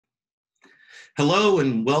Hello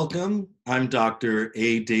and welcome. I'm Dr.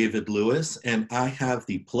 A. David Lewis, and I have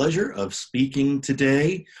the pleasure of speaking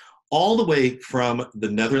today all the way from the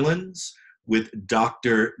Netherlands with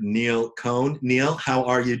Dr. Neil Cohn. Neil, how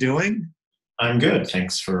are you doing? I'm good.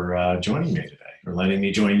 Thanks for joining me today, or letting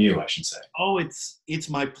me join you, I should say. Oh, it's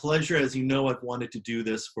my pleasure. As you know, I've wanted to do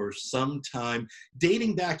this for some time,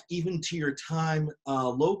 dating back even to your time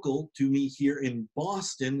local to me here in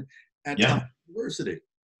Boston at Tilburg Yeah. University.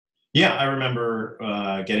 Yeah, I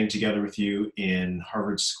remember getting together with you in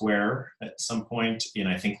Harvard Square at some point in,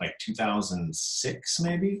 I think, like 2006,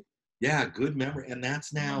 maybe? Yeah, good memory. And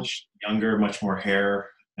that's now, Much younger, much more hair,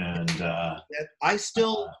 and I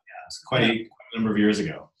still, it's yeah, quite a number of years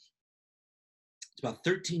ago. it's about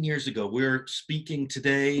 13 years ago. We're speaking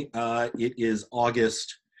today. It is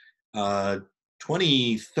August 23rd,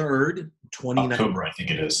 2019. October, I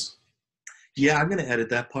think it is. Yeah, I'm going to edit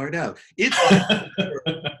that part out. It's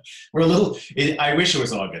October. We're a little, I wish it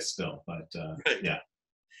was August still, but Right. yeah.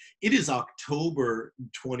 It is October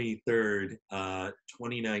 23rd,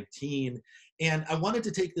 2019. And I wanted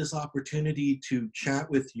to take this opportunity to chat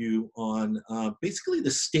with you on basically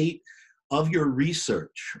the state of your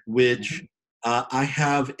research, which I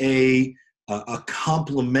have a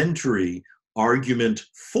complementary argument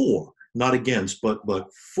for, not against, but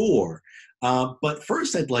for. But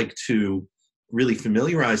first, I'd like to really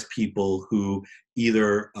familiarize people who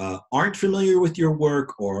either aren't familiar with your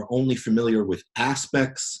work or only familiar with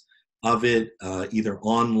aspects of it, either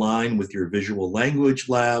online with your visual language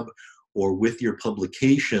lab or with your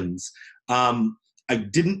publications. I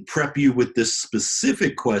didn't prep you with this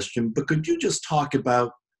specific question, but could you just talk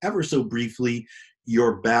about, ever so briefly,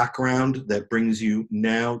 your background that brings you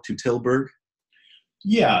now to Tilburg?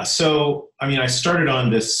 Yeah, so I mean, I started on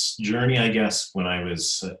this journey, I guess, when I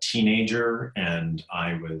was a teenager, and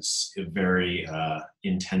I was very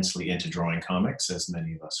intensely into drawing comics, as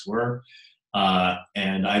many of us were.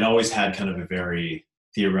 And I'd always had kind of a very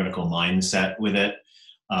theoretical mindset with it.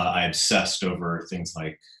 I obsessed over things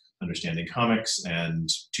like understanding comics and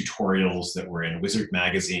tutorials that were in Wizard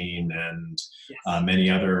magazine and Yes. many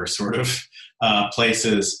other sort of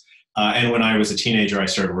places. And when I was a teenager, I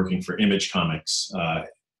started working for Image Comics,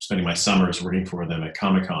 spending my summers working for them at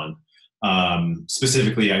Comic-Con.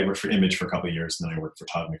 Specifically, I worked for Image for a couple of years, and then I worked for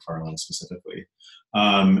Todd McFarlane specifically.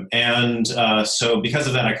 So because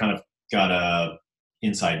of that, I kind of got a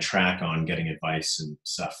inside track on getting advice and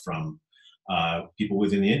stuff from people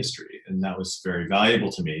within the industry, and that was very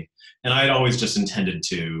valuable to me. And I had always just intended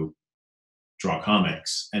to draw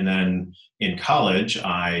comics. And then in college,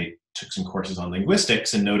 I took some courses on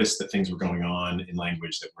linguistics and noticed that things were going on in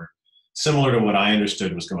language that were similar to what I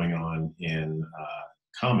understood was going on in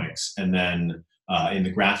comics, and then in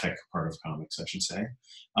the graphic part of comics, I should say.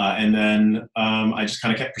 And then I just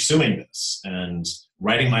kind of kept pursuing this and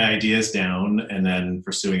writing my ideas down and then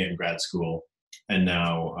pursuing it in grad school, and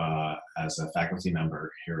now as a faculty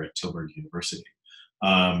member here at Tilburg University.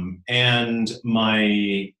 And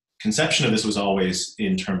my conception of this was always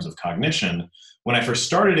in terms of cognition. When I first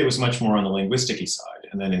started, it was much more on the linguistic-y side.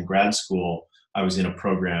 And then in grad school, I was in a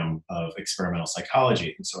program of experimental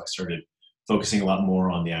psychology. And so I started focusing a lot more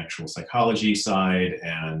on the actual psychology side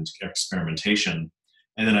and experimentation.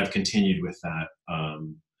 And then I've continued with that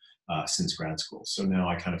since grad school. So now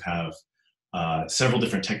I kind of have several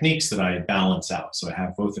different techniques that I balance out. So I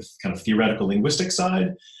have both a kind of theoretical linguistic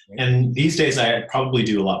side, and these days I probably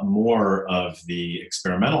do a lot more of the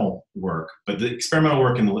experimental work, but the experimental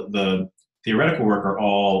work and the theoretical work are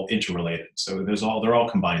all interrelated. So they're all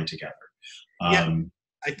combined together. Yeah, Um,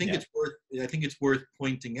 yeah. I think it's worth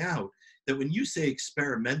pointing out that when you say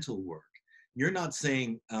experimental work, you're not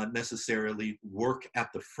saying necessarily work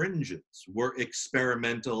at the fringes, work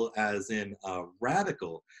experimental as in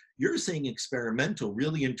radical. You're saying experimental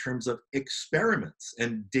really in terms of experiments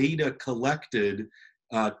and data collected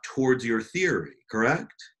towards your theory,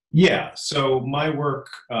 correct? Yeah, so my work,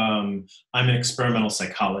 I'm an experimental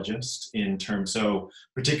psychologist in terms, so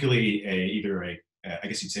particularly I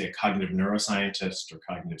guess you'd say a cognitive neuroscientist or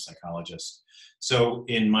cognitive psychologist. So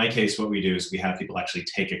in my case, what we do is we have people actually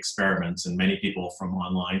take experiments, and many people from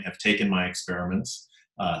online have taken my experiments.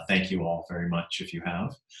 Thank you all very much if you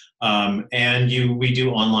have. We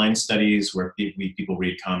do online studies where people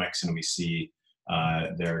read comics and we see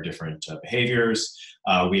their different behaviors.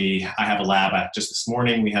 I have a lab. Just this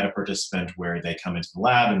morning, we had a participant where they come into the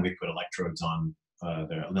lab and we put electrodes on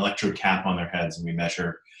an electrode cap on their heads, and we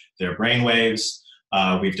measure their brain waves.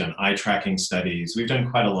 We've done eye tracking studies. We've done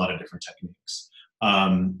quite a lot of different techniques.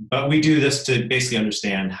 But we do this to basically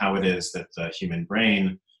understand how it is that the human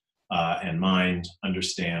brain and mind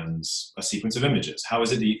understands a sequence of images. How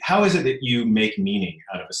is it that you make meaning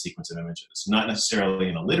out of a sequence of images? Not necessarily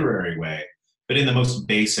in a literary way, but in the most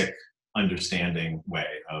basic understanding way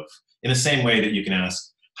of, in the same way that you can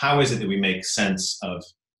ask, how is it that we make sense of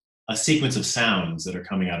a sequence of sounds that are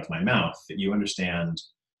coming out of my mouth, that you understand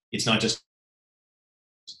it's not just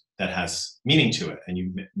that has meaning to it and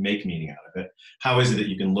you make meaning out of it. How is it that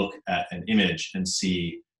you can look at an image and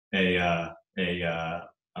see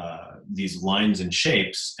these lines and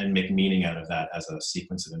shapes and make meaning out of that as a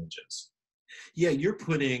sequence of images? Yeah, you're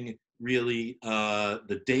putting really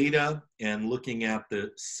the data and looking at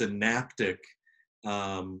the synaptic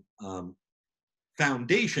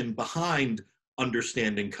foundation behind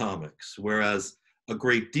understanding comics, whereas a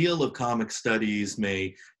great deal of comic studies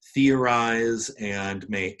may theorize and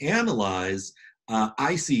may analyze.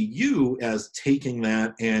 I see you as taking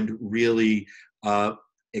that and really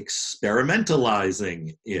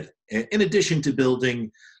experimentalizing it, in addition to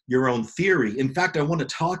building your own theory. In fact, I want to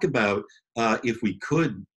talk about, if we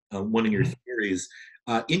could, one of your theories.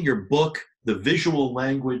 In your book, The Visual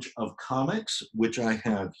Language of Comics, which I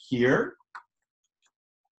have here,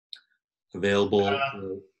 available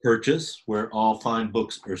for purchase where all fine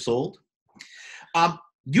books are sold.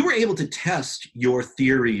 You were able to test your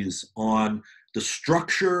theories on the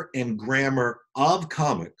structure and grammar of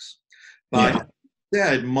comics by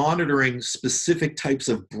instead monitoring specific types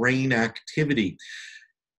of brain activity.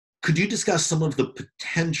 Could you discuss some of the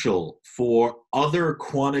potential for other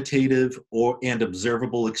quantitative and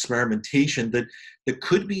observable experimentation that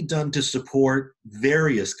could be done to support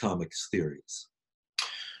various comics theories?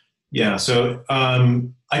 Yeah, so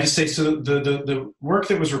I just say, so the work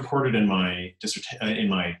that was reported in my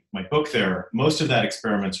my book there, most of that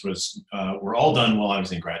experiments were all done while I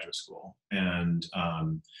was in graduate school, and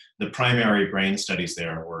the primary brain studies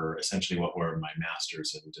there were essentially what were my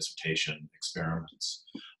master's and dissertation experiments.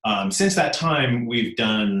 Since that time, we've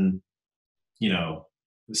done,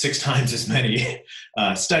 6 times as many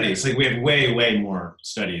studies. Like, we have way more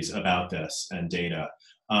studies about this and data.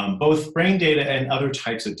 Both brain data and other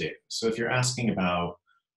types of data. So if you're asking about,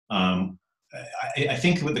 I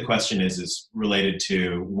think what the question is related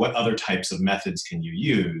to what other types of methods can you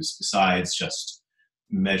use besides just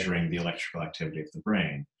measuring the electrical activity of the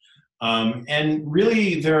brain. And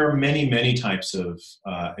really, there are many types of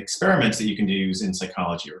experiments that you can use in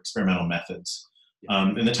psychology, or experimental methods.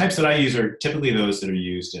 And the types that I use are typically those that are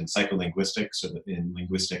used in psycholinguistics, or in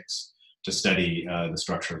linguistics, to study the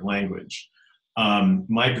structure of language.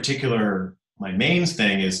 My main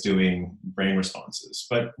thing is doing brain responses,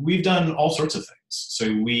 but we've done all sorts of things.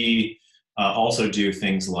 So we also do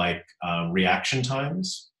things like reaction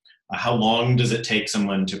times. How long does it take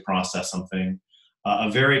someone to process something?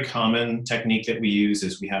 A very common technique that we use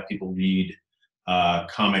is we have people read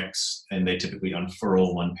comics, and they typically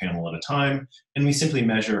unfurl one panel at a time, and we simply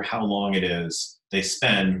measure how long it is they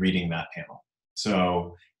spend reading that panel.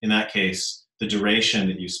 So in that case, the duration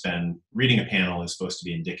that you spend reading a panel is supposed to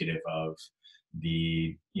be indicative of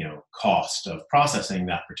the cost of processing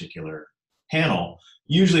that particular panel.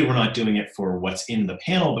 Usually we're not doing it for what's in the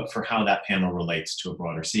panel, but for how that panel relates to a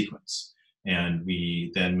broader sequence. And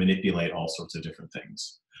we then manipulate all sorts of different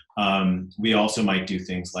things. We also might do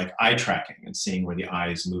things like eye tracking and seeing where the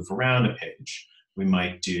eyes move around a page. We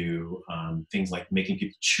might do things like making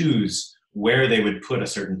people choose where they would put a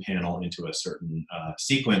certain panel into a certain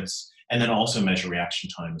sequence, and then also measure reaction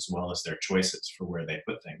time as well as their choices for where they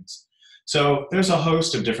put things. So there's a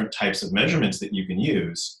host of different types of measurements that you can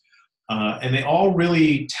use, and they all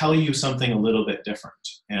really tell you something a little bit different.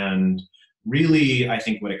 And really, I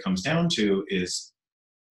think what it comes down to is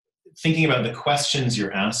thinking about the questions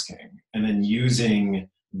you're asking, and then using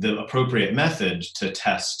the appropriate method to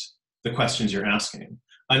test the questions you're asking.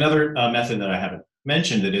 Another method that I haven't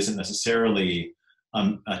mentioned that isn't necessarily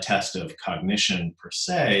a test of cognition per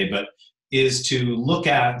se, but is to look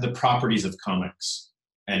at the properties of comics.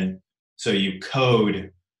 And so you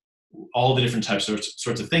code all the different types of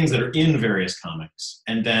sorts of things that are in various comics,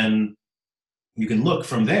 and then you can look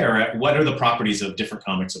from there at what are the properties of different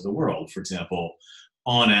comics of the world. For example,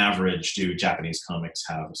 on average, do Japanese comics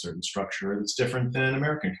have a certain structure that's different than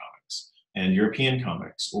American comics and European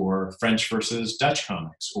comics, or French versus Dutch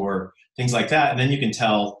comics, or things like that? And then you can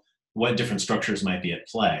tell what different structures might be at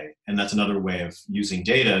play. And that's another way of using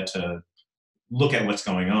data to look at what's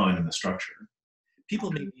going on in the structure. People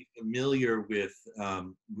may be familiar with,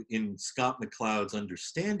 in Scott McCloud's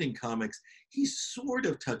Understanding Comics, he sort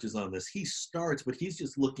of touches on this. He starts, but he's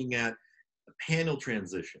just looking at panel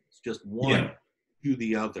transitions, just one to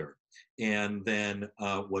the other. And then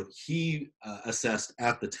what he assessed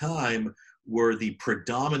at the time were the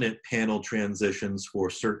predominant panel transitions for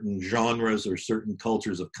certain genres or certain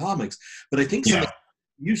cultures of comics. But I think something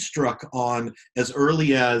you struck on as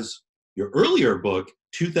early as your earlier book,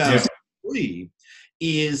 2003,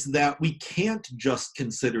 is that we can't just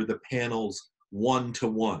consider the panels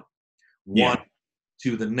one-to-one, one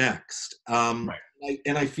to the next.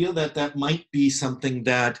 And I feel that that might be something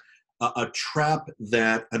that a trap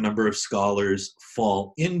that a number of scholars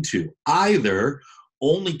fall into, either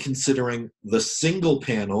only considering the single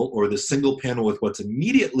panel or the single panel with what's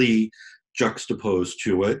immediately juxtaposed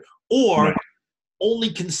to it, or only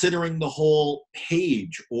considering the whole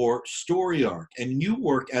page or story arc. And you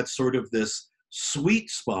work at sort of this sweet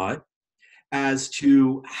spot as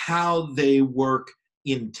to how they work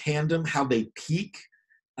in tandem, how they peak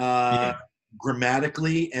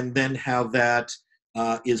grammatically, and then how that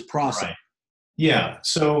is processed. Right. Yeah.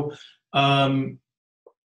 So I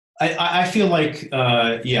feel like,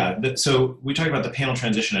 so we talked about the panel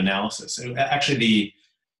transition analysis. Actually, the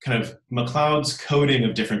kind of MacLeod's coding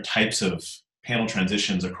of different types of panel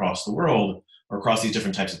transitions across the world, or across these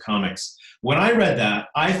different types of comics. When I read that,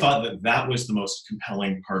 I thought that that was the most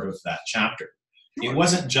compelling part of that chapter. It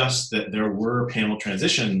wasn't just that there were panel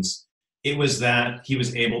transitions, it was that he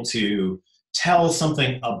was able to tell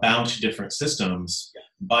something about different systems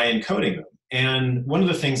by encoding them. And one of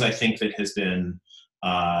the things I think that has been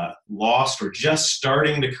lost or just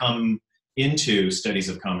starting to come into studies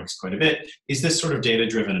of comics quite a bit is this sort of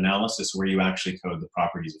data-driven analysis where you actually code the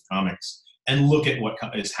properties of comics and look at what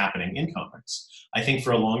is happening in comics. I think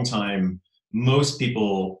for a long time, most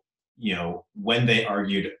people, when they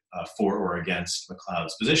argued for or against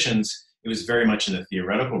MacLeod's positions, it was very much in the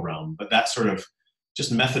theoretical realm, but that sort of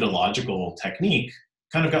just methodological technique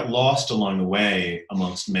kind of got lost along the way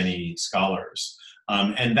amongst many scholars.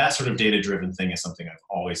 And that sort of data-driven thing is something I've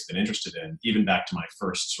always been interested in, even back to my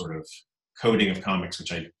first sort of coding of comics,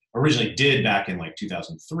 which I originally did back in like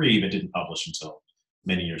 2003, but didn't publish until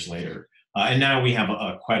many years later. And now we have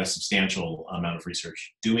quite a substantial amount of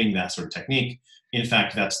research doing that sort of technique. In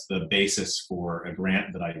fact, that's the basis for a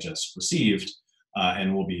grant that I just received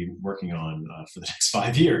and will be working on for the next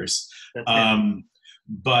 5 years.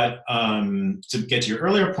 But to get to your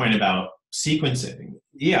earlier point about sequencing,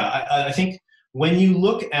 I think when you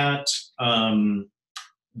look at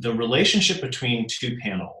the relationship between two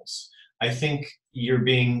panels, I think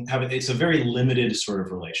it's a very limited sort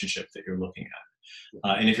of relationship that you're looking at.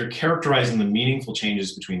 And if you're characterizing the meaningful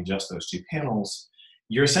changes between just those two panels,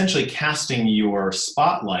 you're essentially casting your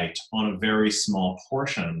spotlight on a very small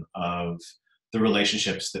portion of the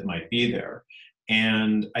relationships that might be there.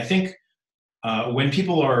 And I think when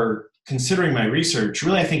people are considering my research,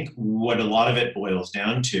 really I think what a lot of it boils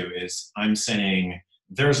down to is I'm saying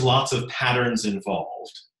there's lots of patterns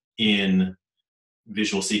involved in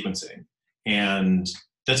visual sequencing. And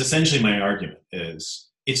that's essentially my argument, is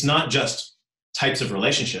it's not just types of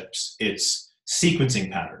relationships, it's sequencing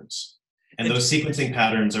patterns. And those sequencing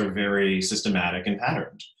patterns are very systematic and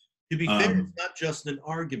patterned. To be fair, it's not just an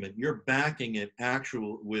argument. You're backing it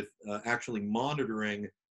with actually monitoring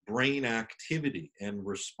brain activity and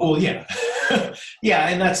response. Well, yeah. Yeah,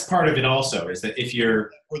 and that's part of it also, is that if you're...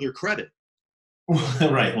 For their credit.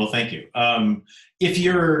 Right, well, thank you. If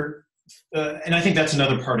you're... and I think that's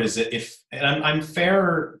another part, is that I'm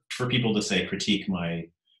fair for people to say critique my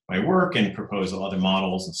work and propose other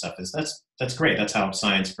models and stuff. That's great. That's how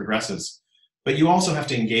science progresses. But you also have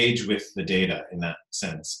to engage with the data in that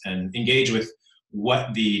sense and engage with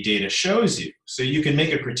what the data shows you. So you can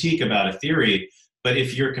make a critique about a theory, but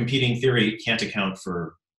if your competing theory can't account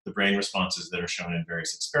for the brain responses that are shown in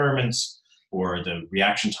various experiments or the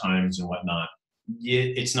reaction times and whatnot,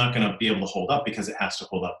 it's not going to be able to hold up, because it has to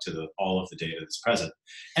hold up to all of the data that's present.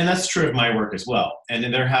 And that's true of my work as well.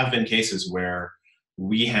 And there have been cases where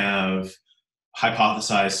we have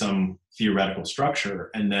hypothesized some theoretical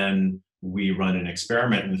structure, and then we run an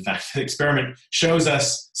experiment. And in fact, the experiment shows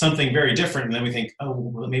us something very different. And then we think, oh,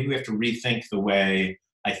 well, maybe we have to rethink the way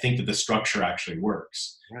I think that the structure actually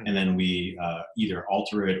works. Right. And then we either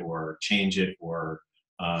alter it or change it or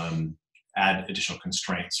add additional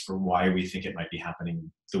constraints for why we think it might be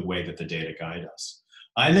happening the way that the data guide us.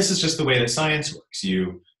 And this is just the way that science works.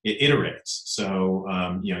 It iterates. So,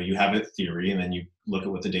 you have a theory, and then you look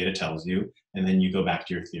at what the data tells you, and then you go back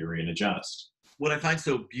to your theory and adjust. What I find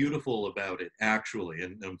so beautiful about it, actually,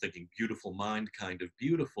 and I'm thinking beautiful mind kind of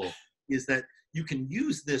beautiful, is that you can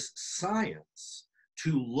use this science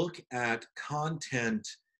to look at content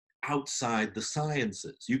outside the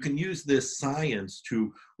sciences. You can use this science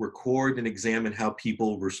to record and examine how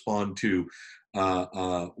people respond to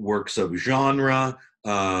works of genre.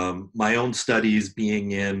 My own studies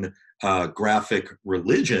being in graphic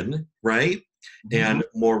religion, right? And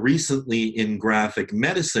more recently in graphic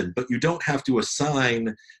medicine, but you don't have to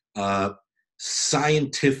assign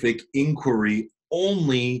scientific inquiry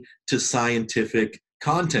only to scientific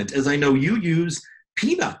content. As I know you use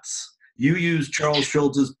Peanuts. You use Charles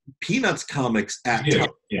Schulz's Peanuts comics at Yeah.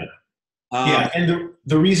 times. Yeah. Yeah, and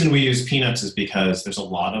the reason we use Peanuts is because there's a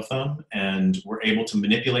lot of them, and we're able to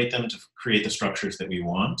manipulate them to create the structures that we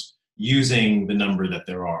want using the number that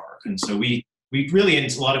there are. And so we really, in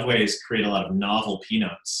a lot of ways, create a lot of novel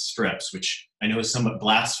Peanuts strips, which I know is somewhat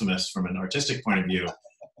blasphemous from an artistic point of view,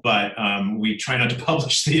 but we try not to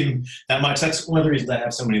publish them that much. That's one of the reasons I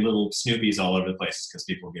have so many little Snoopies all over the place, because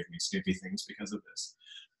people give me Snoopy things because of this.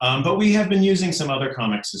 But we have been using some other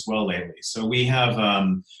comics as well lately. So we have,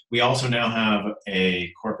 we also now have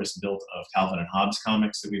a corpus built of Calvin and Hobbes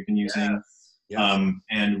comics that we've been using. Yes.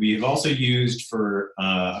 And we've also used for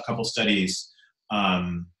a couple studies,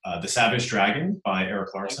 The Savage Dragon by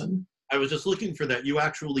Eric Larson. I was just looking for that. You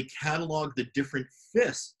actually catalog the different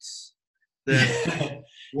fists. That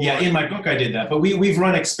yeah, in my book I did that. But we've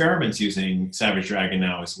run experiments using Savage Dragon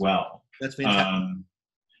now as well. That's fantastic.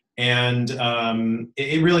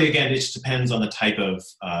 It really, again, it just depends on the type of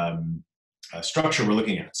structure we're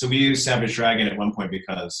looking at. So we used Savage Dragon at one point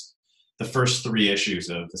because the first 3 issues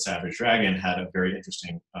of The Savage Dragon had a very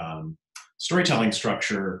interesting storytelling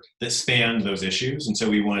structure that spanned those issues. And so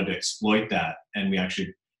we wanted to exploit that, and we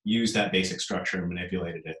actually used that basic structure and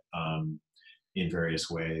manipulated it in various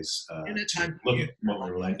ways and at to times look at what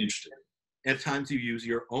we were interested in. At times you use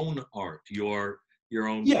your own art, your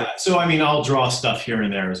own. Yeah, so I mean, I'll draw stuff here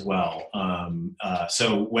and there as well.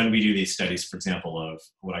 So when we do these studies, for example, of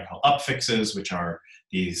what I call upfixes, which are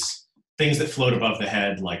these things that float above the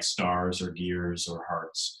head, like stars or gears or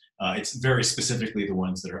hearts, it's very specifically the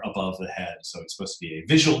ones that are above the head. So it's supposed to be a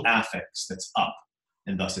visual affix that's up,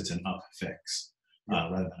 and thus it's an upfix.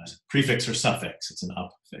 Rather than a prefix or suffix, it's an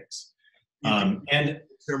upfix. And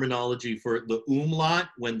terminology for the umlaut,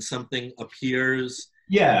 when something appears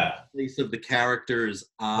in place of the character's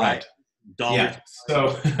eye. Right. Yeah.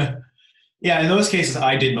 So yeah, in those cases,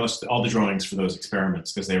 I did all the drawings for those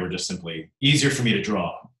experiments because they were just simply easier for me to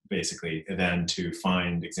draw, basically, than to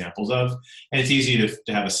find examples of. And it's easy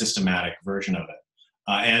to have a systematic version of it.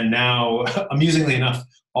 And now, amusingly enough,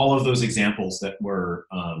 all of those examples that were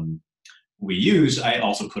we used, I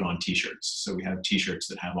also put on T-shirts. So we have T-shirts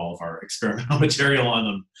that have all of our experimental material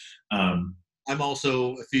on them. I'm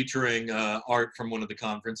also featuring art from one of the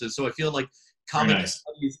conferences. So I feel like comic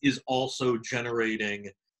studies is also generating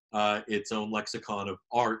its own lexicon of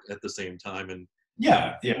art at the same time. And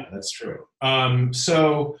yeah, that's true. I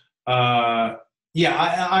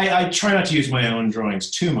try not to use my own drawings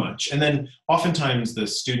too much. And then oftentimes the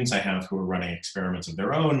students I have who are running experiments of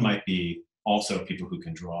their own might be also people who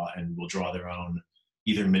can draw and will draw their own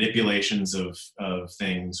either manipulations of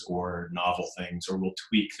things or novel things, or will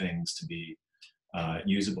tweak things to be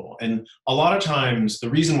usable. And a lot of times the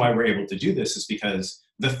reason why we're able to do this is because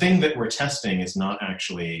the thing that we're testing is not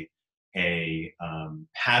actually a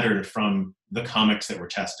pattern from the comics that we're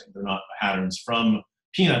testing. They're not patterns from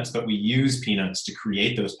Peanuts, but we use Peanuts to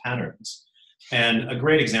create those patterns. And a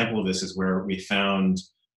great example of this is where we found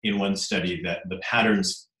in one study that the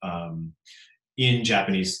patterns in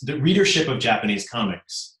Japanese, the readership of Japanese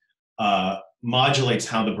comics modulates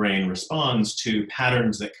how the brain responds to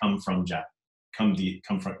patterns that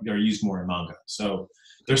are used more in manga. So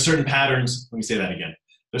there's certain patterns, let me say that again.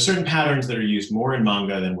 There's certain patterns that are used more in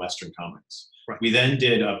manga than Western comics. Right. We then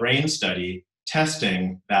did a brain study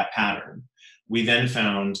testing that pattern. We then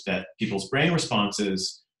found that people's brain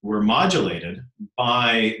responses were modulated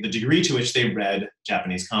by the degree to which they read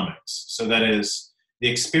Japanese comics. So that is, the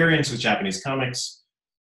experience with Japanese comics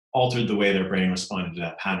altered the way their brain responded to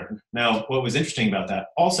that pattern. Now, what was interesting about that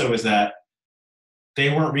also is that they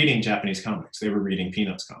weren't reading Japanese comics. They were reading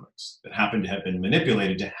Peanuts comics that happened to have been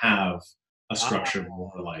manipulated to have a structure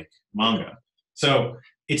more like manga. So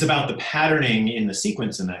it's about the patterning in the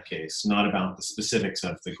sequence in that case, not about the specifics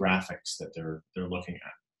of the graphics that they're looking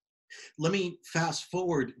at. Let me fast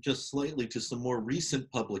forward just slightly to some more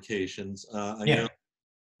recent publications. I know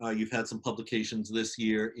you've had some publications this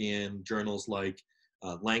year in journals like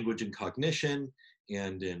Language and Cognition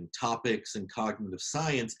and in Topics and Cognitive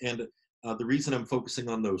Science. And the reason I'm focusing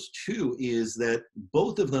on those two is that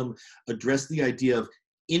both of them address the idea of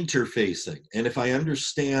interfacing. And if I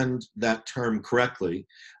understand that term correctly,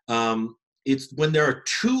 it's when there are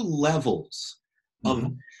 2 levels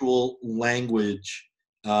of visual language,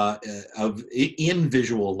 in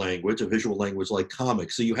visual language, a visual language like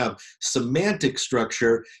comics. So you have semantic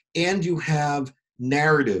structure and you have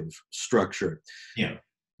narrative structure. Yeah.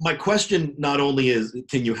 my question not only is,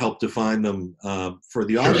 can you help define them for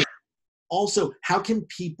the Sure. audience? Also, how can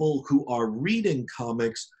people who are reading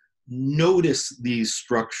comics notice these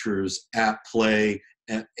structures at play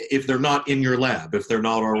if they're not in your lab, if they're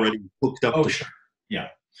not already hooked up Oh, to? sure. Yeah.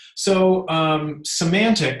 So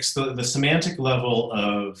semantics, the semantic level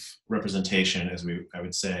of representation, I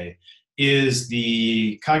would say, is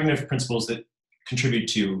the cognitive principles that contribute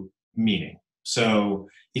to meaning. So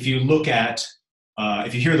if you look at,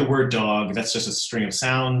 if you hear the word dog, that's just a string of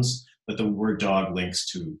sounds, but the word dog links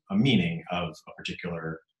to a meaning of a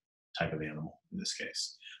particular type of animal, in this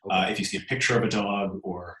case. Okay. If you see a picture of a dog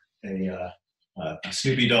or a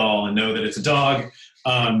Snoopy doll and know that it's a dog,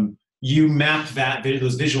 you map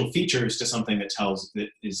those visual features to something that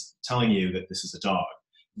is telling you that this is a dog.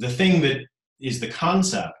 The thing that is the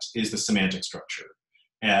concept is the semantic structure,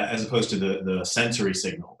 as opposed to the sensory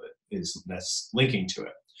signal that's linking to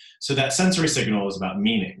it. So that sensory signal is about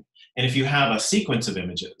meaning. And if you have a sequence of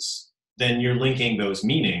images, then you're linking those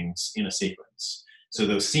meanings in a sequence. So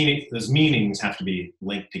those meanings have to be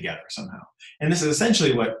linked together somehow. And this is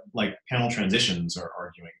essentially what panel transitions are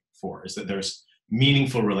arguing for, is that there's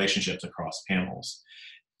meaningful relationships across panels.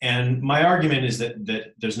 And my argument is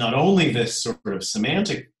that there's not only this sort of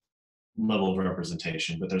semantic level of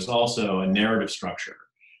representation, but there's also a narrative structure.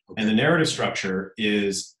 Okay. And the narrative structure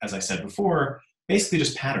is, as I said before, basically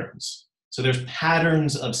just patterns. So there's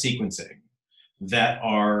patterns of sequencing that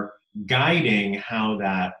are guiding how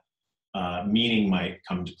that meaning might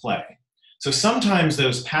come to play. So sometimes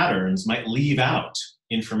those patterns might leave out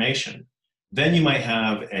information. Then you might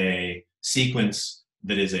have a sequence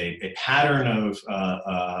that is a pattern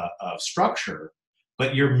of structure,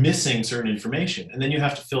 but you're missing certain information. And then you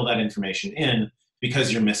have to fill that information in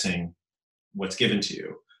because you're missing what's given to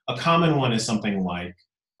you. A common one is something like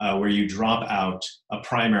where you drop out a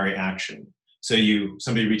primary action. So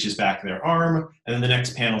somebody reaches back their arm, and then the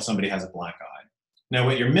next panel somebody has a black eye. Now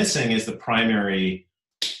what you're missing is the primary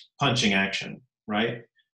punching action, right?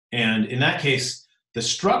 And in that case, the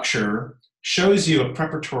structure shows you a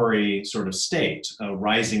preparatory sort of state, a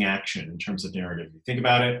rising action in terms of narrative. You think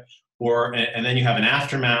about it, and then you have an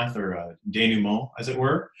aftermath or a denouement, as it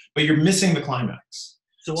were, but you're missing the climax.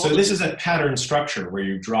 So this is a pattern structure where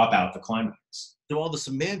you drop out the climax. So all the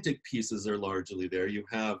semantic pieces are largely there. You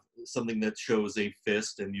have something that shows a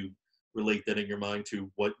fist, and you relate that in your mind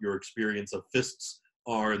to what your experience of fists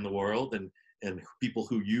are in the world, and people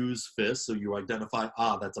who use fists. So you identify,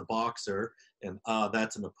 that's a boxer, and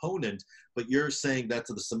that's an opponent. But you're saying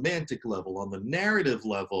that's at the semantic level. On the narrative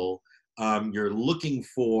level, you're looking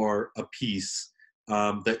for a piece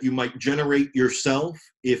that you might generate yourself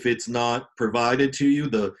if it's not provided to you,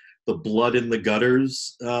 the blood in the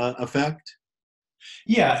gutters effect.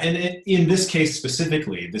 Yeah, and in this case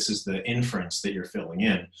specifically, this is the inference that you're filling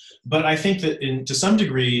in. But I think that to some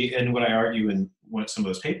degree, and what I argue in some of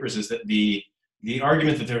those papers, is that the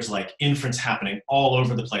argument that there's inference happening all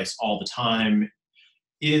over the place all the time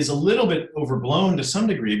is a little bit overblown to some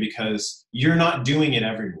degree, because you're not doing it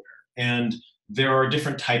everywhere. And there are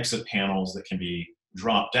different types of panels that can be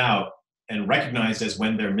dropped out and recognized as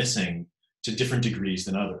when they're missing to different degrees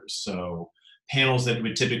than others. So panels that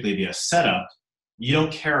would typically be a setup, you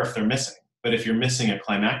don't care if they're missing. But if you're missing a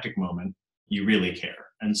climactic moment, you really care.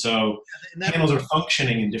 And so panels are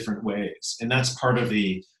functioning in different ways. And that's part of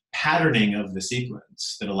the patterning of the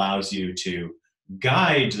sequence that allows you to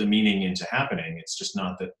guide the meaning into happening. It's just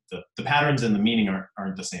not that the patterns and the meaning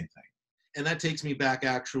aren't the same thing. And that takes me back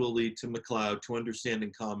actually to McLeod, to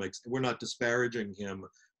understanding comics. We're not disparaging him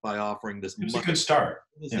by offering this. It's a good start.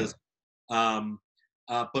 Yeah.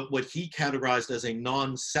 But what he categorized as a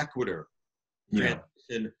non sequitur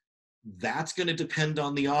transition, that's going to depend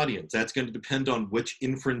on the audience. That's going to depend on which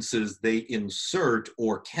inferences they insert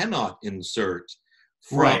or cannot insert.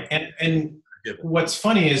 Right. And what's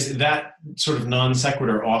funny is that sort of non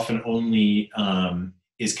sequitur often only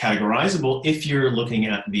is categorizable if you're looking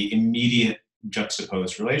at the immediate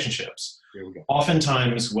juxtaposed relationships. Here we go.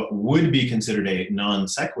 Oftentimes, what would be considered a non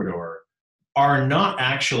sequitur are not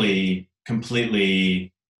actually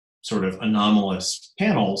completely sort of anomalous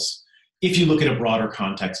panels if you look at a broader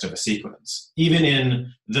context of a sequence. Even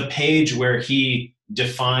in the page where he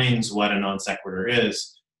defines what a non sequitur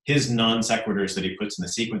is, his non sequiturs that he puts in the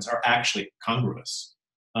sequence are actually congruous.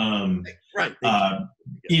 In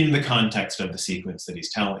the context of the sequence that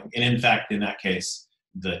he's telling. And in fact, in that case,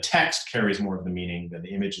 the text carries more of the meaning than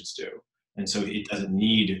the images do. And so it doesn't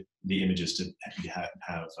need the images to have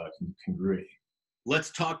congruity. Let's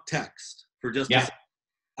talk text for just a second.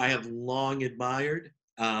 I have long admired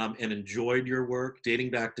and enjoyed your work,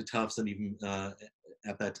 dating back to Tufts and even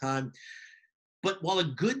at that time. But while a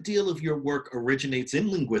good deal of your work originates in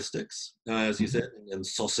linguistics, as you said, and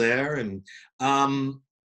Saussure, and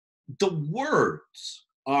the words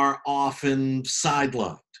are often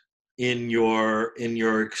sidelined in your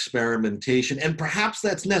experimentation, and perhaps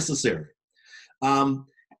that's necessary.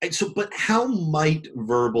 But how might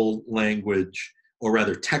verbal language, or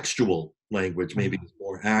rather textual language, maybe is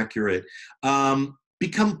more accurate,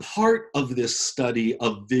 become part of this study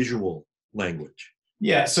of visual language?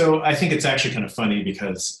 Yeah, so I think it's actually kind of funny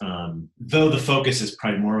because though the focus has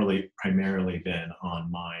primarily been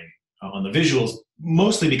on the visuals,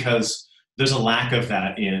 mostly because there's a lack of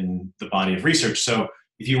that in the body of research. So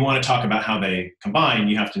if you want to talk about how they combine,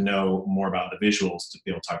 you have to know more about the visuals to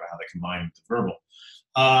be able to talk about how they combine with the verbal.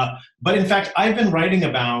 But in fact, I've been writing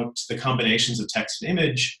about the combinations of text and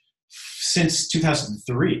image since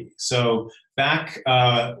 2003. So back,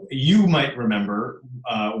 you might remember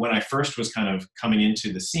when I first was kind of coming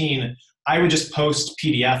into the scene, I would just post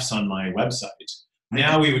PDFs on my website.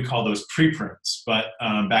 Now we would call those preprints, but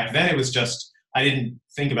back then it was just, I didn't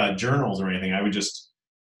think about journals or anything. I would just,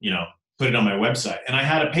 put it on my website. And I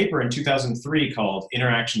had a paper in 2003 called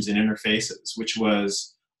Interactions and Interfaces, which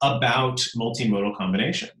was about multimodal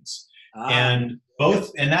combinations. And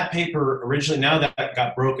that paper originally, now that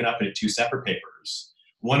got broken up into two separate papers,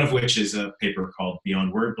 one of which is a paper called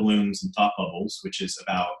Beyond Word Balloons and Thought Bubbles, which is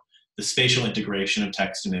about the spatial integration of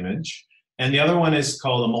text and image. And the other one is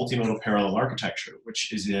called A Multimodal Parallel Architecture,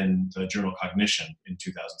 which is in the journal Cognition in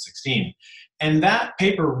 2016. And that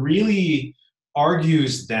paper really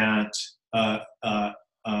argues that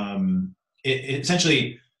it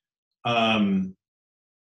essentially,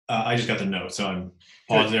 I just got the note, so I'm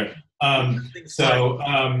paused there.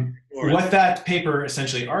 What that paper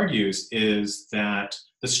essentially argues is that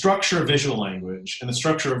the structure of visual language and the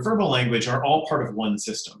structure of verbal language are all part of one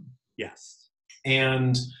system. Yes.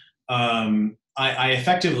 And I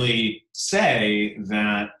effectively say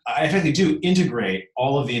that I effectively do integrate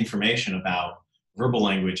all of the information about verbal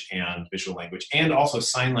language and visual language, and also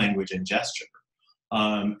sign language and gesture,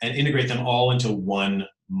 and integrate them all into one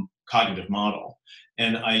cognitive model.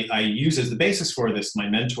 And I use as the basis for this my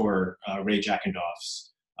mentor, Ray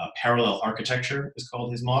Jackendoff's parallel architecture is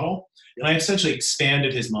called his model. And I essentially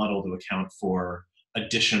expanded his model to account for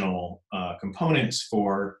additional components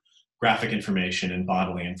for graphic information and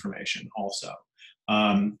bodily information also.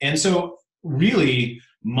 And so really,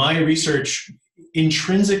 my research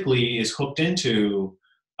intrinsically is hooked into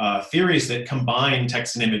theories that combine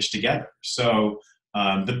text and image together. So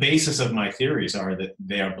the basis of my theories are that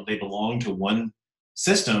they belong to one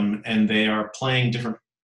system, and they are playing different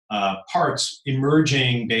parts,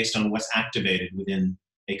 emerging based on what's activated within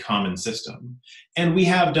a common system. And we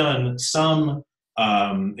have done some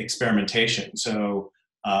experimentation. So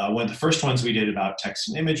one of the first ones we did about text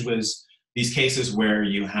and image was these cases where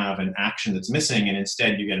you have an action that's missing, and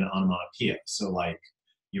instead you get an onomatopoeia. So like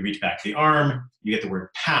you reach back the arm, you get the word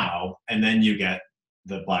pow, and then you get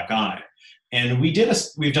the black eye. And we've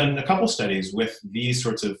done a couple studies with these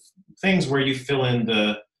sorts of things where you fill in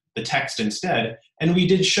the text instead. And we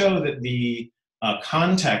did show that the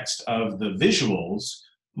context of the visuals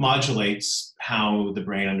modulates how the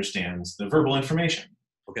brain understands the verbal information,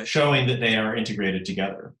 showing that they are integrated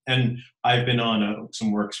together. And I've been on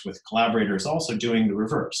some works with collaborators also doing the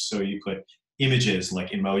reverse. So you put images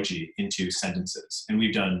like emoji into sentences. And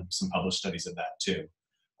we've done some published studies of that too.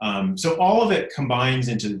 So all of it combines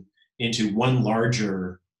into one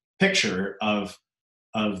larger picture of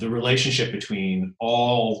the relationship between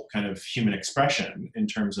all kind of human expression in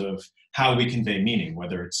terms of how we convey meaning,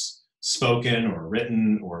 whether it's spoken or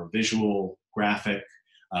written or visual, graphic,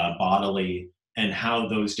 bodily, and how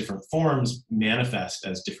those different forms manifest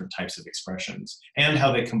as different types of expressions and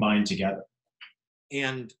how they combine together.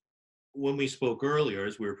 And when we spoke earlier,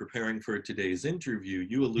 as we were preparing for today's interview,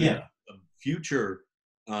 you alluded to some future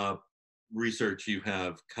research you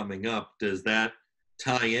have coming up. Does that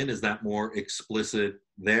tie in? Is that more explicit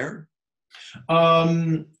there?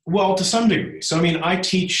 Well, to some degree. So, I mean, I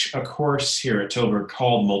teach a course here at Tilburg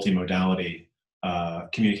called Multimodality,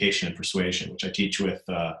 Communication and Persuasion, which I teach with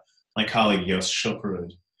my colleague Joost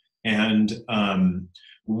Schilperud. And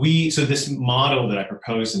so this model that I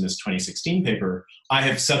proposed in this 2016 paper, I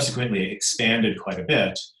have subsequently expanded quite a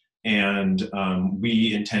bit. And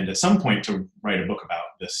we intend at some point to write a book about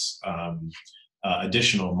this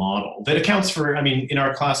additional model that accounts for, I mean, in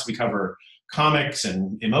our class we cover comics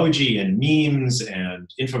and emoji and memes and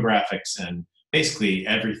infographics and basically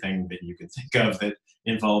everything that you can think of that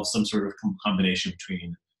involves some sort of combination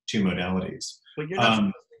between two modalities. But you're not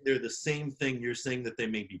saying they're the same thing. You're saying that they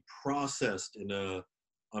may be processed in a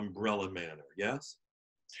umbrella manner, yes?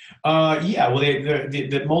 Yeah, well,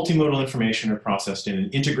 the multimodal information are processed in an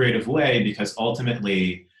integrative way because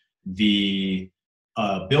ultimately the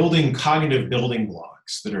cognitive building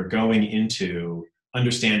blocks that are going into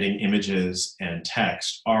understanding images and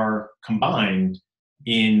text are combined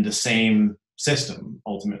in the same system.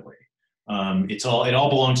 Ultimately, it all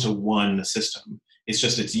belongs to one system. It's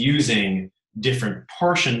just it's using different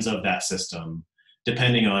portions of that system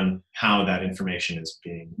depending on how that information is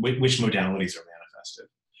which modalities are manifested.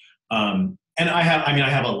 And I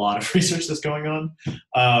have a lot of research that's going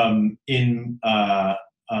on in some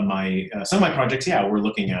of my projects. Yeah, we're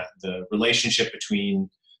looking at the relationship between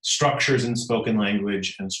structures in spoken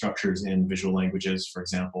language and structures in visual languages, for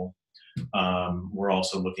example. We're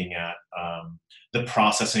also looking at the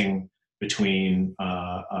processing between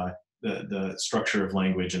the structure of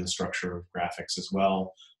language and the structure of graphics as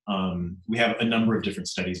well. We have a number of different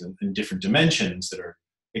studies in different dimensions that are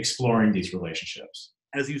exploring these relationships.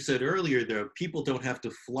 As you said earlier, people don't have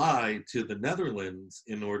to fly to the Netherlands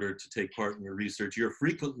in order to take part in your research. You're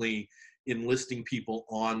frequently enlisting people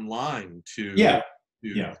online to take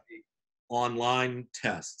online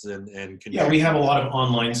tests and yeah, we have a lot of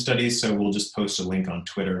online studies, so we'll just post a link on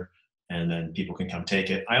Twitter and then people can come take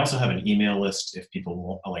it. I also have an email list. If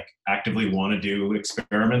people actively want to do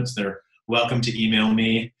experiments, they're welcome to email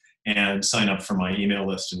me and sign up for my email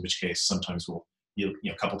list, in which case sometimes a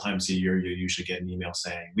couple times a year, you usually get an email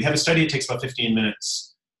saying, we have a study, it takes about 15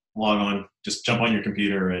 minutes, log on, just jump on your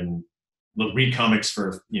computer and read comics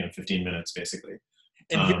for 15 minutes, basically.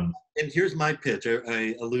 And here's my pitch.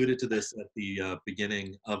 I alluded to this at the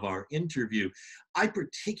beginning of our interview. I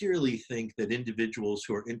particularly think that individuals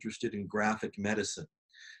who are interested in graphic medicine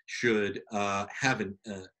should have a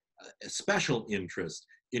special interest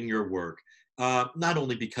in your work. Not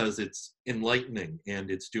only because it's enlightening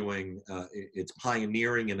and it's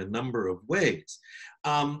pioneering in a number of ways,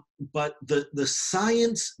 but the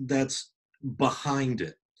science that's behind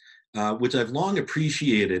it, which I've long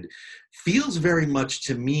appreciated, feels very much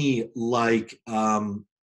to me like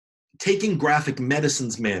taking graphic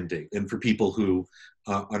medicine's mandate. And for people who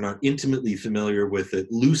are not intimately familiar with it,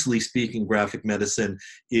 loosely speaking, graphic medicine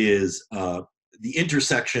is the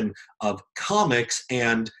intersection of comics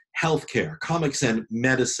and healthcare, comics and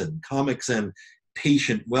medicine, comics and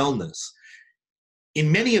patient wellness.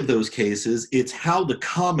 In many of those cases, it's how the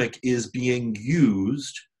comic is being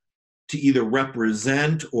used to either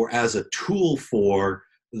represent or as a tool for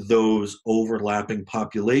those overlapping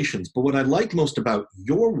populations. But what I like most about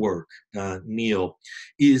your work, Neil,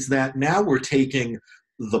 is that now we're taking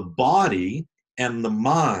the body and the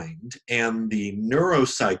mind and the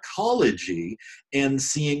neuropsychology and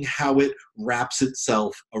seeing how it wraps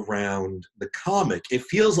itself around the comic. It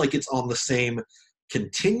feels like it's on the same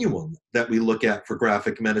continuum that we look at for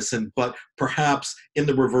graphic medicine, but perhaps in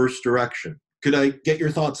the reverse direction. Could I get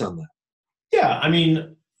your thoughts on that? Yeah,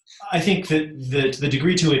 I think that the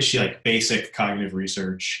degree to which basic cognitive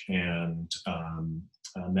research and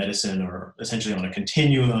medicine are essentially on a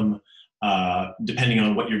continuum, depending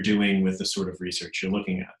on what you're doing with the sort of research you're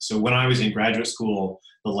looking at. So when I was in graduate school,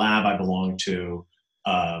 the lab I belonged to,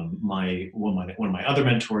 one of my other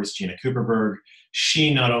mentors, Gina Cooperberg,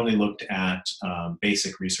 she not only looked at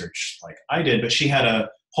basic research like I did, but she had a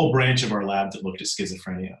whole branch of our lab that looked at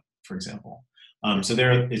schizophrenia, for example. So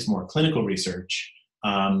there it's more clinical research,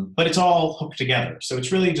 but it's all hooked together. So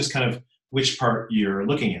it's really just kind of which part you're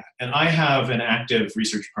looking at. And I have an active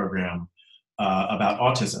research program about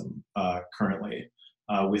autism currently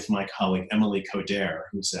with my colleague Emily Coder,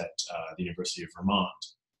 who's at the University of Vermont.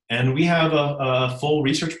 And we have a full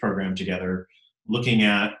research program together looking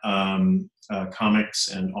at comics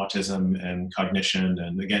and autism and cognition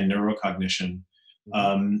and, again, neurocognition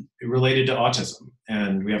related to autism.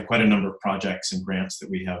 And we have quite a number of projects and grants that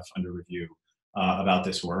we have under review about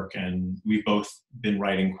this work. And we've both been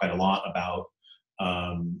writing quite a lot about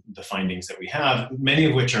the findings that we have, many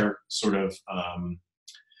of which are sort of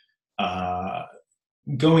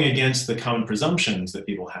going against the common presumptions that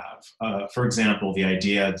people have. For example, the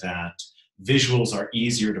idea that visuals are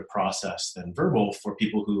easier to process than verbal for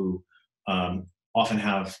people who often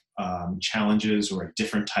have challenges or a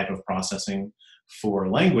different type of processing for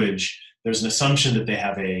language. There's an assumption that they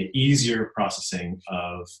have a easier processing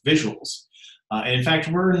of visuals. And in fact,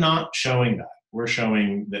 we're not showing that. We're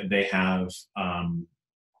showing that they have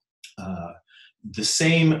the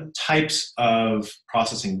same types of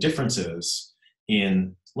processing differences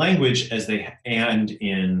in language and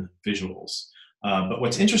in visuals. But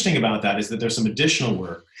what's interesting about that is that there's some additional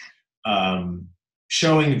work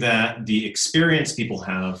showing that the experience people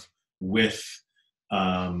have with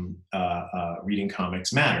reading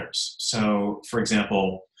comics matters. So, for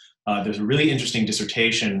example, there's a really interesting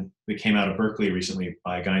dissertation that came out of Berkeley recently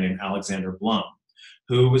by a guy named Alexander Blum,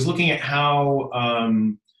 who was looking at how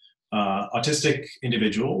autistic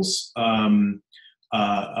individuals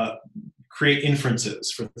create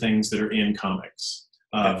inferences for things that are in comics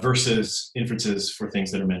versus inferences for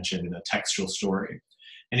things that are mentioned in a textual story.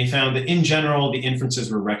 And he found that in general, the inferences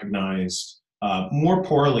were recognized more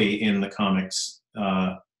poorly in the comics.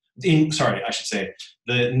 The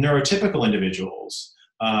neurotypical individuals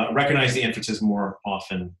recognize the inferences more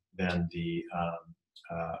often than the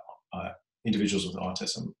individuals with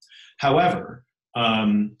autism. However,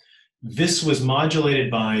 this was modulated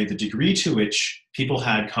by the degree to which people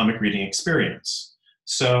had comic reading experience.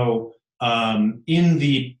 So in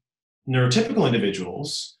the neurotypical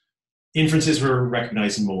individuals, inferences were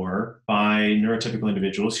recognized more by neurotypical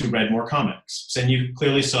individuals who read more comics. So, and you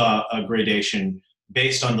clearly saw a gradation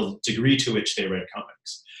based on the degree to which they read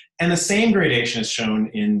comics. And the same gradation is shown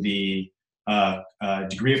in the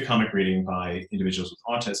degree of comic reading by individuals with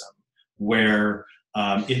autism, where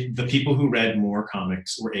the people who read more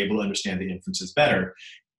comics were able to understand the inferences better.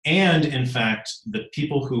 And in fact, the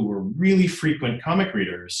people who were really frequent comic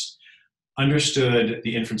readers understood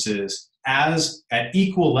the inferences as at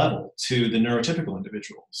equal level to the neurotypical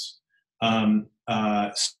individuals.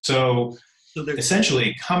 So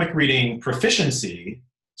essentially, comic reading proficiency,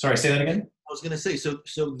 sorry, say that again? I was going to say, so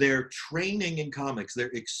their training in comics, their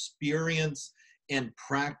experience and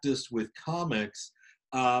practice with comics,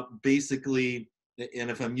 basically,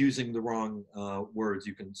 and if I'm using the wrong words,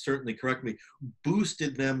 you can certainly correct me,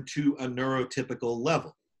 boosted them to a neurotypical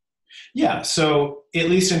level. Yeah, so at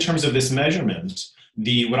least in terms of this measurement,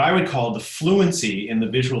 what I would call the fluency in the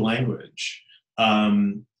visual language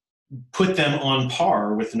put them on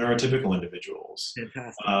par with neurotypical individuals.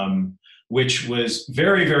 Fantastic. Which was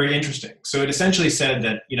very, very interesting. So it essentially said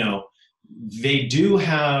that, they do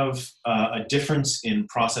have a difference in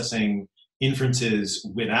processing inferences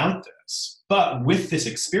without this, but with this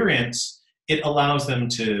experience, it allows them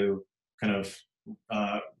to kind of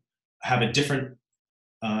have a different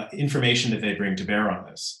information that they bring to bear on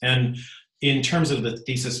this. And in terms of the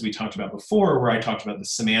thesis we talked about before, where I talked about the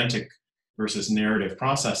semantic versus narrative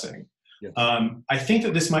processing, yes. I think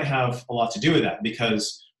that this might have a lot to do with that,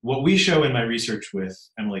 because what we show in my research with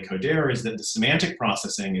Emily Coderre is that the semantic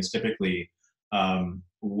processing is typically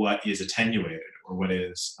what is attenuated or what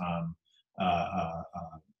is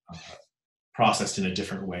processed in a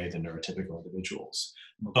different way than neurotypical individuals.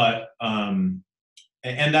 But, and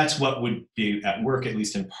that's what would be at work, at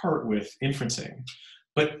least in part, with inferencing.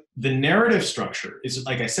 But the narrative structure is,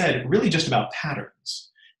 like I said, really just about patterns.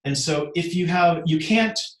 And so if you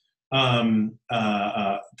can't,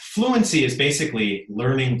 fluency is basically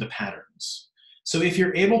learning the patterns. So if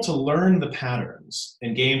you're able to learn the patterns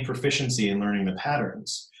and gain proficiency in learning the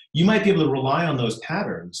patterns, you might be able to rely on those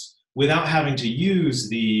patterns without having to use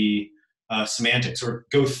the semantics or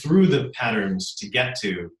go through the patterns to get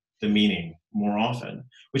to the meaning more often,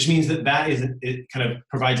 which means that it kind of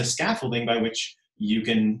provides a scaffolding by which you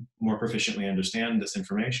can more proficiently understand this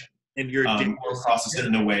information. And your or process it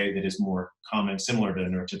in a way that is more common, similar to a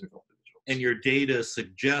neurotypical individual. And your data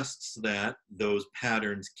suggests that those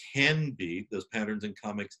patterns in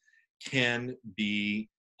comics can be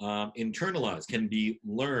internalized, can be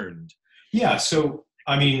learned. Yeah, so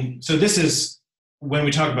this is, when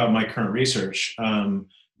we talk about my current research,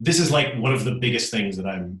 this is like one of the biggest things that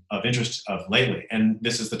I'm of interest of lately. And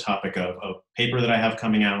this is the topic of a paper that I have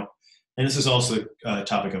coming out. And this is also a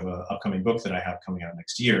topic of an upcoming book that I have coming out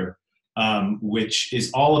next year, which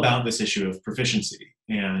is all about this issue of proficiency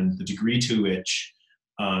and the degree to which,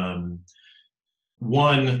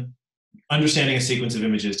 one, understanding a sequence of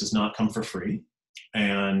images does not come for free.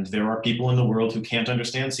 And there are people in the world who can't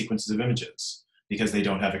understand sequences of images because they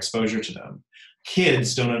don't have exposure to them.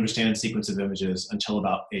 Kids don't understand sequences of images until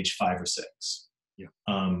about age 5 or 6,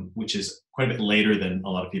 which is quite a bit later than a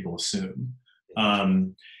lot of people assume.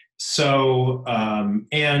 And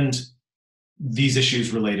these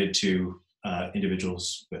issues related to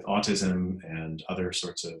individuals with autism and other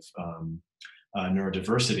sorts of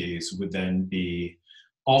neurodiversities would then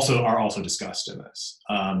are also discussed in this.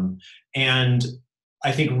 And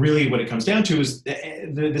I think really what it comes down to is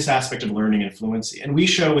this aspect of learning and fluency. And we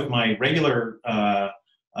show with my regular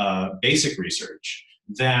basic research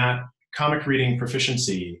that comic reading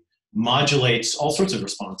proficiency modulates all sorts of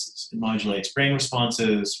responses. It modulates brain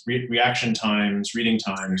responses, reaction times, reading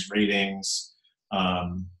times, ratings.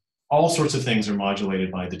 All sorts of things are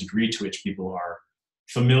modulated by the degree to which people are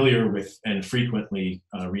familiar with and frequently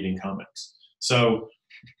reading comics. So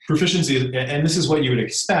proficiency, and this is what you would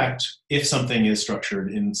expect if something is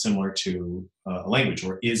structured in similar to a language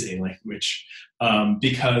or is a language,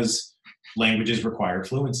 because languages require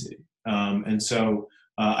fluency. And so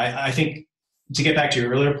I think, to get back to your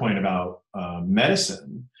earlier point about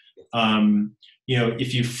medicine,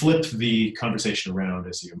 if you flip the conversation around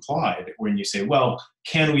as you implied, when you say, well,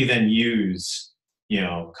 can we then use,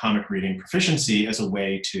 comic reading proficiency as a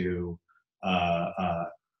way to,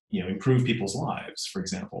 improve people's lives, for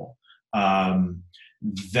example?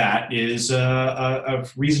 That is a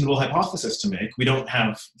reasonable hypothesis to make. We don't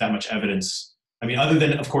have that much evidence. I mean, other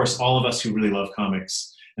than, of course, all of us who really love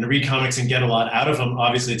comics and read comics and get a lot out of them,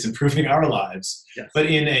 obviously it's improving our lives. Yes. But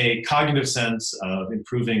in a cognitive sense of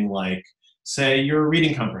improving, like, say, your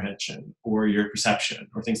reading comprehension or your perception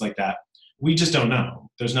or things like that, we just don't know.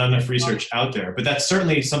 There's not enough research out there, but that's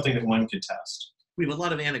certainly something that one could test. We have a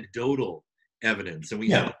lot of anecdotal evidence, and we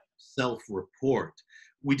have self-report.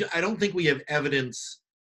 I don't think we have evidence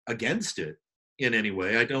against it in any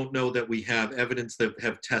way. I don't know that we have evidence that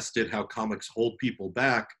have tested how comics hold people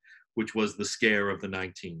back, which was the scare of the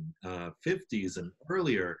 1950s and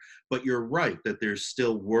earlier. But you're right that there's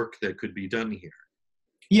still work that could be done here.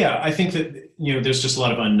 Yeah, I think that, there's just a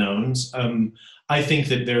lot of unknowns. I think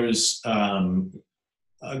that there's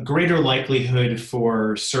a greater likelihood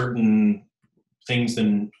for certain things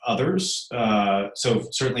than others. So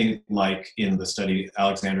certainly, like in the study,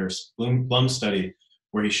 Alexander Blum's study,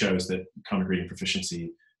 where he shows that comic reading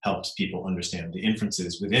proficiency helps people understand the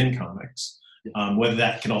inferences within comics. Whether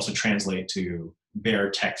that can also translate to bare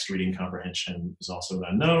text reading comprehension is also an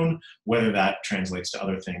unknown. Whether that translates to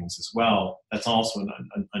other things as well, that's also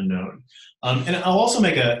an unknown. And I'll also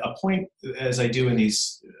make a point, as I do in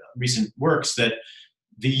these recent works, that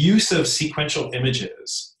the use of sequential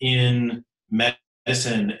images in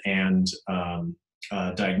medicine and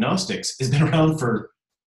diagnostics has been around for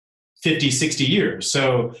 50, 60 years.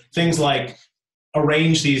 So things like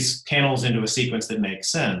arrange these panels into a sequence that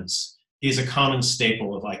makes sense is a common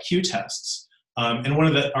staple of IQ tests. And one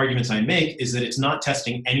of the arguments I make is that it's not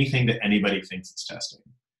testing anything that anybody thinks it's testing.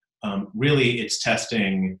 Really, it's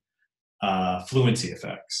testing fluency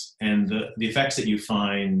effects. And the effects that you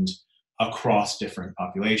find across different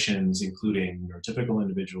populations, including neurotypical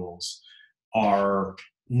individuals, are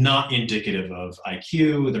not indicative of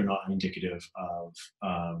IQ. They're not indicative of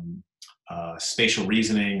spatial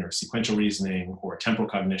reasoning or sequential reasoning or temporal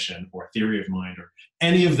cognition or theory of mind or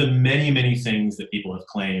any of the many, many things that people have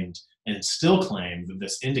claimed and still claim that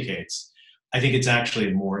this indicates. I think it's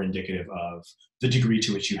actually more indicative of the degree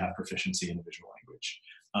to which you have proficiency in the visual language.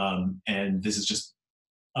 And this is just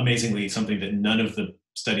amazingly something that none of the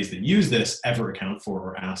studies that use this ever account for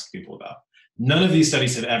or ask people about. None of these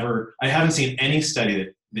studies have ever, I haven't seen any study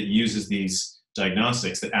that uses these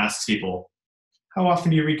diagnostics that asks people, how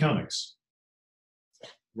often do you read comics?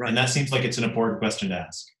 Right. And that seems like it's an important question to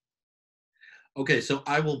ask. Okay, so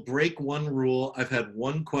I will break one rule. I've had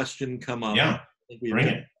one question come up. Yeah, I think we bring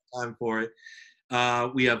have it. Time for it.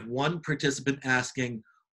 We have one participant asking,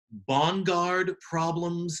 Bongard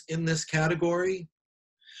problems in this category?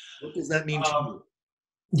 What does that mean to you?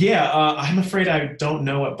 Yeah, I'm afraid I don't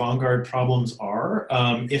know what Bongard problems are.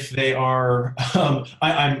 If they are,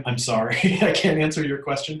 I'm sorry, I can't answer your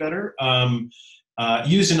question better.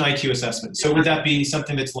 Used in IQ assessment. So would that be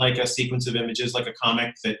something that's like a sequence of images, like a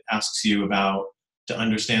comic that asks you to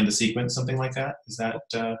understand the sequence, something like that? Is that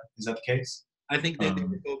the case? I think they were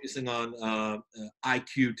focusing on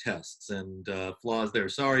IQ tests and flaws there.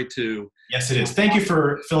 Sorry to... Yes, it is. Thank you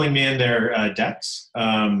for filling me in there, Dex.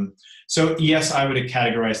 So yes, I would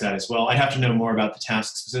categorize that as well. I'd have to know more about the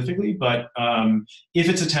task specifically, but if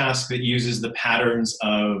it's a task that uses the patterns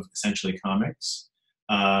of essentially comics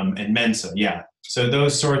and Mensa, yeah. So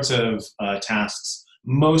those sorts of tasks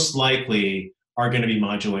most likely are going to be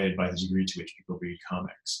modulated by the degree to which people read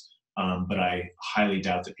comics. But I highly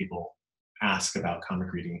doubt that people ask about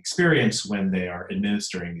comic reading experience when they are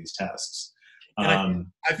administering these tests. I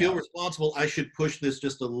feel responsible. I should push this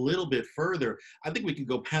just a little bit further. I think we can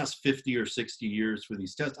go past 50 or 60 years for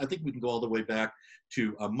these tests. I think we can go all the way back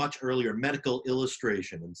to a much earlier medical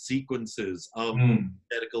illustration and sequences of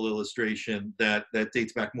medical illustration that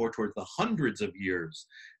dates back more towards the hundreds of years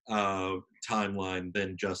timeline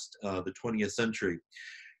than just the 20th century.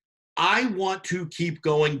 I want to keep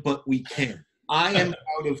going, but we can't. I am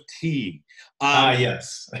out of tea.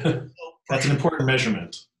 Yes. That's an important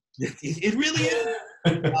measurement. It really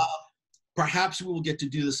is. Perhaps we will get to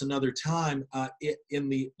do this another time. Yeah,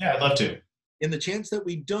 I'd love to. in the chance that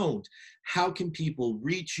we don't, how can people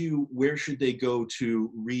reach you? Where should they go to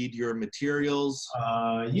read your materials?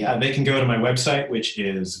 Yeah, they can go to my website, which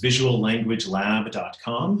is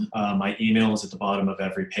visuallanguagelab.com. My email is at the bottom of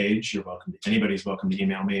every page. You're welcome. Anybody's welcome to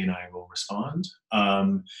email me, and I will respond.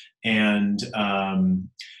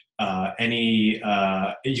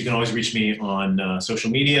 You can always reach me on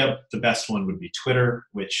social media. The best one would be Twitter,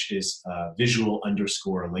 which is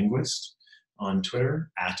visual_linguist on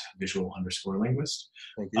Twitter, at visual_linguist.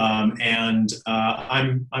 Thank you.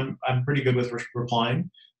 I'm pretty good with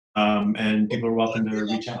replying, and people are welcome to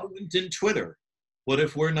reach out. LinkedIn, Twitter. What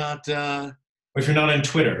if we're not? If you're not on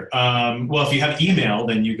Twitter, well, if you have email,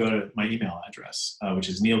 then you go to my email address, which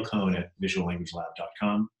is Neil Cohn at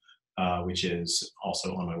visuallanguagelab.com, which is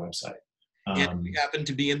also on my website. And if you happen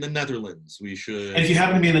to be in the Netherlands, we should. And if you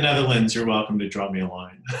happen to be in the Netherlands, you're welcome to drop me a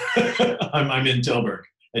line. I'm in Tilburg,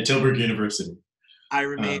 at Tilburg University. I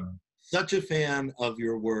remain such a fan of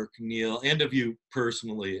your work, Neil, and of you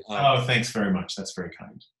personally. Oh, thanks very much. That's very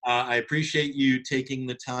kind. I appreciate you taking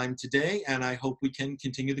the time today, and I hope we can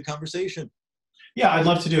continue the conversation. Yeah, I'd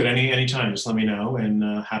love to do it anytime. Just let me know, and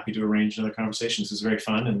happy to arrange another conversation. This is very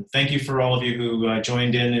fun, and thank you for all of you who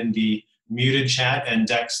joined in the muted chat, and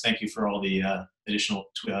Dex, thank you for all the additional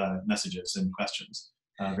messages and questions.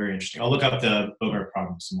 Very interesting. I'll look up the Bogart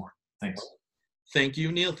problem some more. Thanks. Thank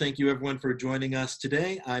you, Neil. Thank you, everyone, for joining us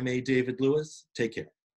today. I'm A. David Lewis. Take care.